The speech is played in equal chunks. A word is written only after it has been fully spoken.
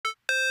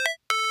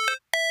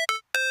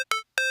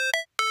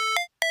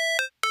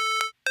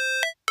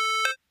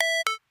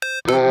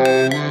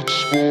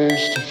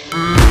Never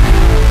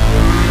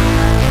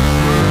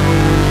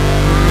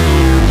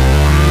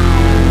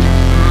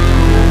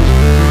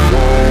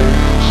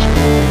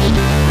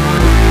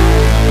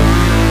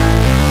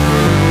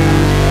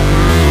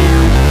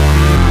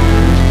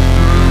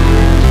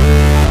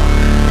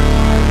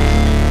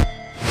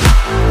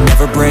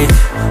break,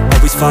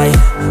 always fight,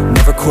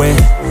 never quit,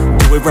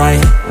 do it right,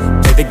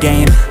 play the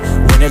game,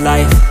 win it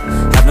life,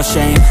 have no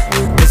shame,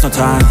 there's no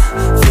time,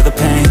 feel the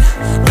pain,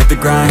 live the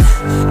grind,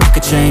 I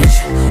could change,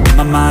 in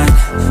my mind,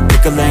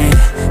 pick a lane,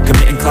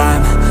 commit and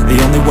climb, the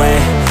only way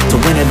to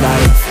win it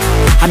life.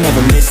 I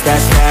never miss,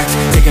 that's fact,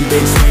 taking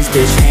big swings,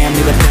 bitch, hand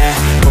me the bat,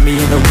 put me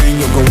in the ring,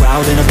 you'll go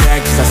out in a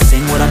bag, cause I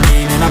sing what I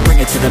mean and I bring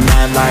it to the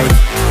mad light.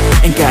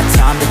 Ain't got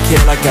time to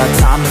kill, I got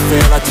time to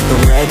feel, I took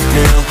the red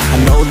pill, I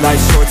know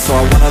life's short so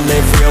I wanna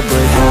live real,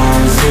 but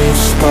how's it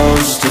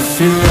supposed to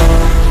feel?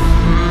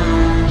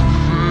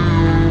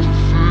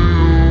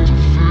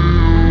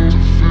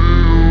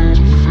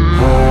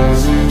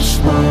 How's it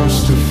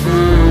supposed to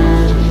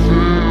feel?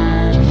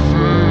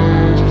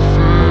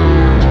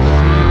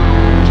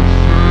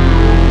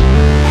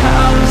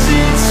 How's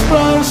it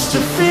supposed to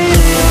feel?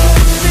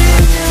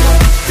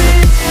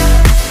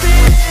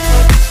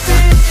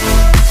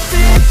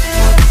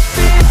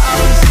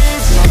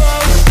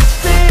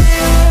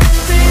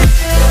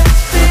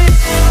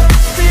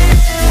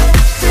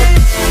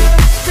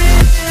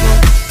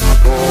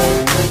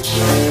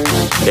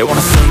 They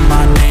wanna say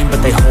my name,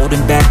 but they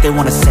holding back. They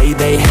wanna say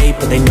they hate,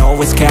 but they know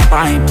it's cap.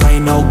 I ain't play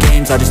no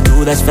games, I just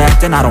do that's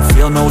fact. And I don't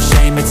feel no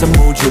shame, it's a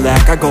mood you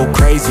lack. I go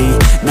crazy,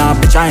 nah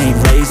bitch I ain't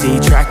lazy.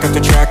 Track after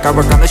track, I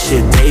work on this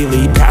shit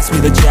daily. Pass me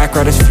the jack,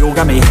 right as fuel,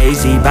 got me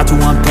hazy. About to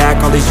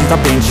unpack all these dreams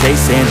I've been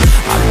chasing.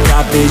 I've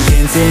got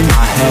visions in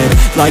my head,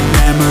 like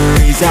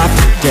memories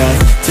after death.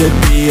 To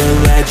be a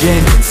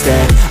legend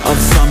instead of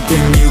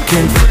something you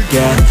can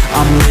forget.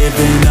 I'm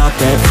living up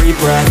every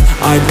breath,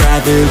 I'd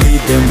rather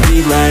lead than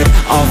be led.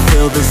 I'll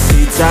fill the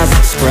seats as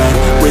I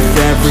spread with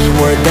every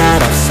word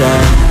that I've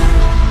said.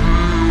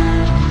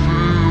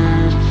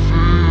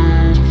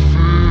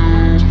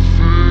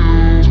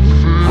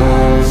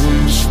 How's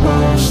it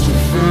supposed to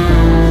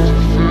feel?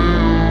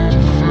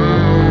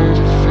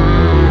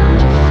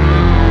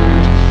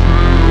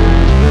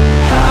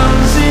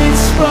 How's it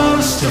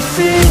supposed to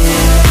feel?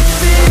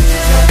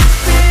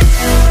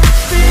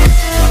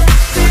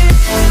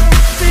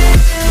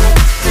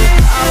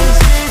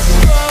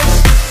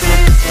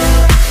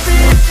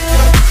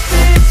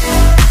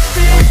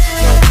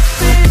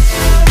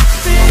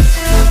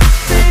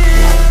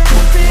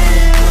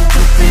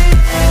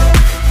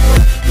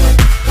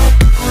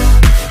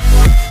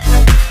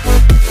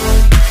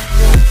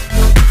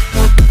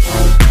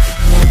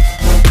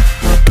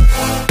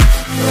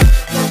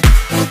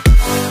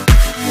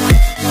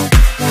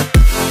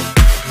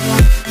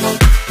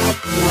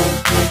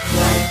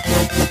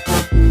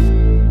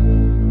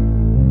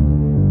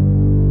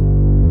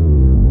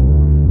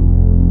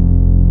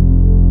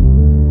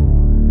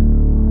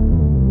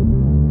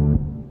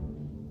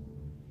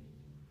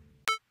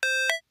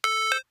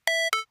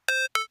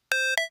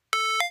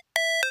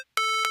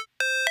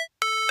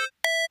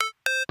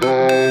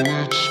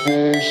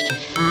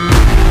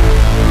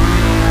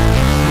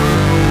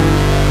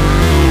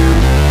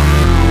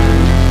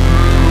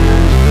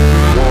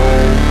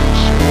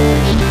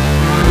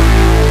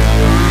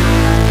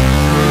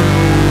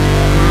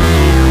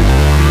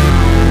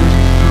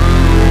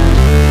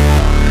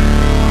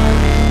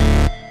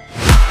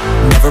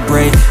 Never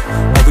break,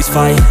 always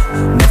fight,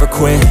 never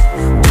quit,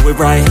 do it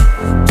right,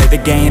 play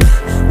the game,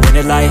 win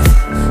it life,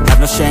 have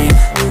no shame,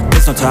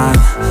 there's no time,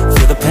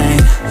 feel the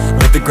pain,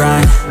 live the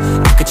grind,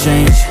 I could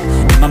change,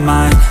 in my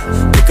mind,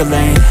 pick a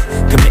lane,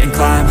 commit and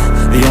climb,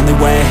 the only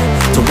way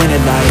to win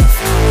it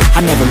life. I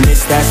never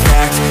miss, that's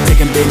fact,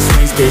 taking big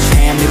swings, bitch,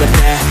 hand me the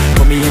bat,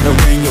 put me in the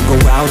ring, you'll go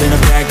out in a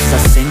bag, cause I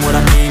sing what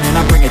I mean and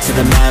I bring it to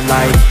the mad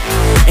light.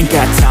 Ain't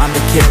got time to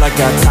kill, I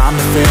got time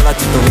to feel, I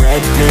took the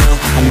red pill,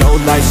 I know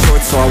life's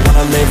short so I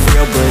wanna live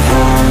real, but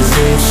how's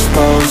it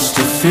supposed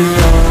to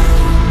feel?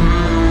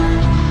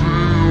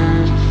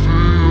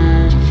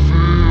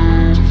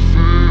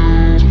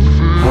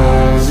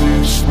 How's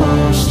it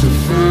supposed to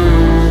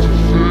feel?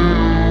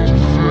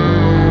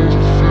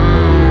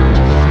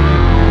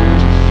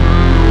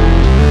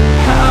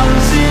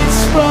 How's it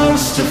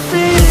supposed to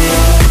feel?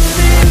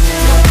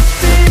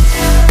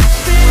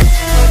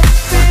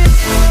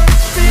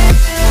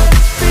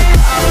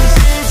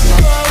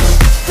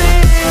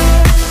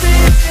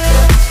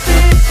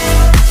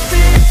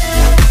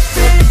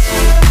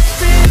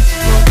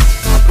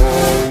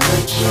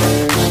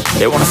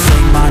 They wanna say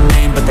my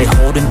name, but they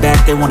holding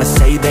back. They wanna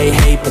say they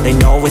hate, but They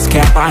know it's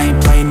cap, I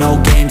ain't play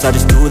no games, I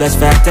just do that's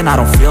fact. And I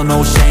don't feel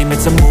no shame,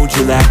 it's a mood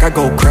you lack. I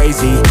go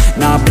crazy,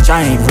 nah bitch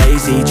I ain't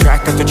lazy.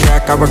 Track after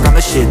track, I work on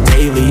the shit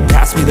daily.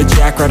 Pass me the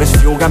jack, right as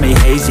fuel, got me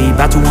hazy.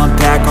 About to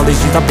unpack all these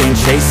things I've been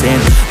chasing.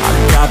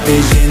 I've got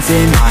visions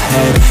in my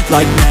head,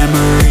 like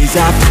memories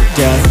after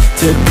death.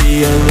 To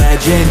be a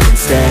legend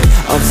instead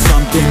of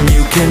something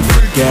you can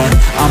forget.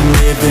 I'm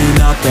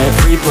living up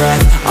every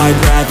breath, I'd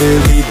rather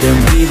lead than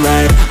be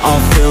led.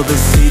 I'll fill the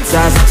seats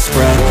as I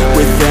spread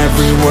with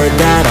every word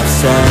that I've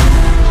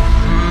said.